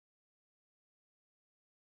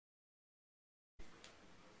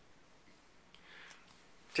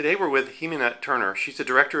Today we're with Jimena Turner. She's the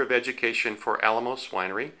Director of Education for Alamos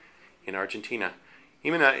Winery in Argentina.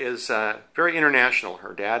 Jimena is very international.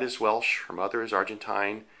 Her dad is Welsh, her mother is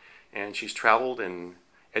Argentine, and she's traveled and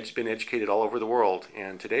been educated all over the world.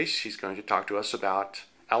 And today she's going to talk to us about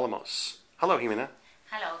Alamos. Hello, Jimena.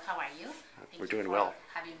 Hello, how are you? We're doing well.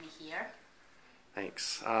 Thank you for having me here.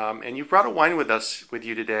 Thanks. And you brought a wine with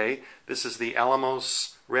you today. This is the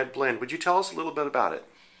Alamos Red Blend. Would you tell us a little bit about it?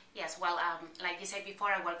 Yes, well, like you said before,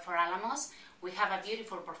 I work for Alamos. We have a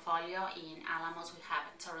beautiful portfolio in Alamos. We have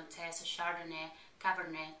Torrontés, Chardonnay,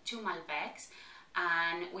 Cabernet, 2 Malbecs,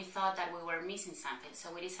 and we thought that we were missing something. So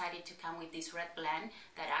we decided to come with this red blend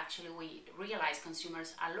that actually we realized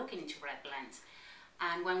consumers are looking into red blends.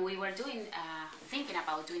 And when we were thinking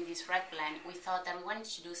about doing this red blend, we thought that we wanted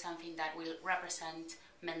to do something that will represent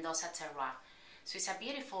Mendoza terroir. So it's a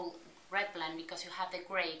beautiful red blend because you have the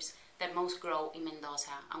grapes that most grow in Mendoza,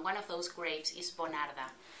 and one of those grapes is Bonarda.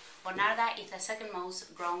 Bonarda is the second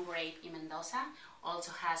most grown grape in Mendoza.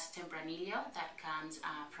 Also has Tempranillo that comes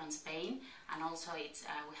from Spain, and also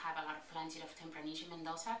we have a lot of plenty of Tempranillo in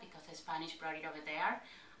Mendoza because the Spanish brought it over there,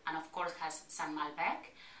 and of course has San Malbec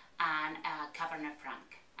and Cabernet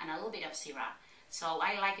Franc and a little bit of Syrah. So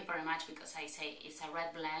I like it very much because I say it's a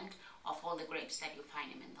red blend of all the grapes that you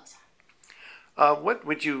find in Mendoza. What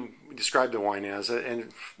would you describe the wine as,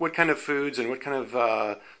 and what kind of foods and what kind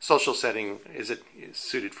of social setting is it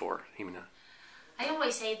suited for, Jimena? I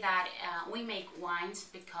always say that we make wines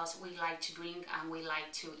because we like to drink and we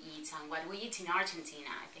like to eat. And what we eat in Argentina,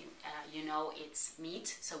 I think, it's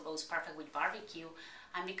meat, so it goes perfect with barbecue.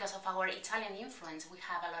 And because of our Italian influence, we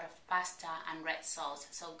have a lot of pasta and red sauce,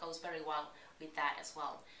 so it goes very well with that as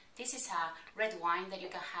well. This is a red wine that you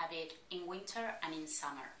can have it in winter and in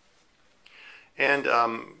summer. And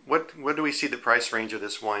what do we see the price range of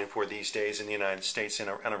this wine for these days in the United States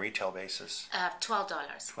on a retail basis? $12.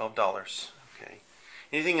 $12. Okay.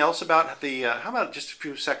 Anything else about how about just a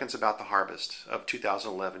few seconds about the harvest of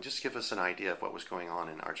 2011? Just give us an idea of what was going on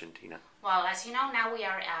in Argentina. Well, as you know, now we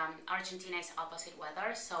are, Argentina is opposite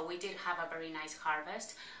weather, so we did have a very nice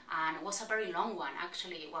harvest, and it was a very long one.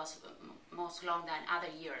 Actually, it was most long than other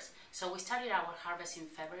years. So we started our harvest in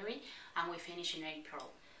February, and we finished in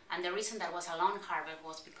April. And the reason that was a long harvest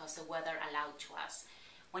was because the weather allowed to us.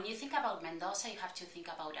 When you think about Mendoza, you have to think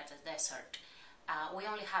about it as a desert. We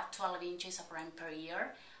only have 12 inches of rain per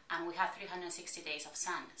year, and we have 360 days of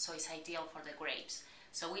sun, so it's ideal for the grapes.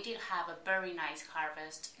 So we did have a very nice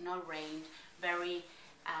harvest, no rain,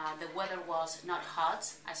 the weather was not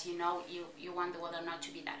hot. As you know, you want the weather not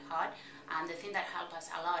to be that hot, and the thing that helped us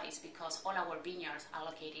a lot is because all our vineyards are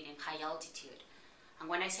located in high altitude. And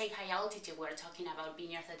when I say high altitude, we're talking about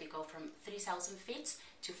vineyards that go from 3,000 feet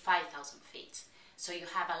to 5,000 feet. So you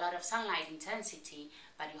have a lot of sunlight intensity,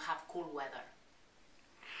 but you have cool weather.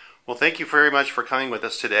 Well, thank you very much for coming with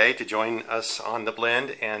us today to join us on the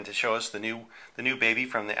blend and to show us the new baby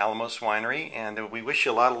from the Alamos Winery. And we wish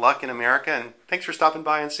you a lot of luck in America. And thanks for stopping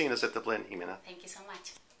by and seeing us at the blend, Jimena. Thank you so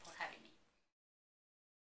much.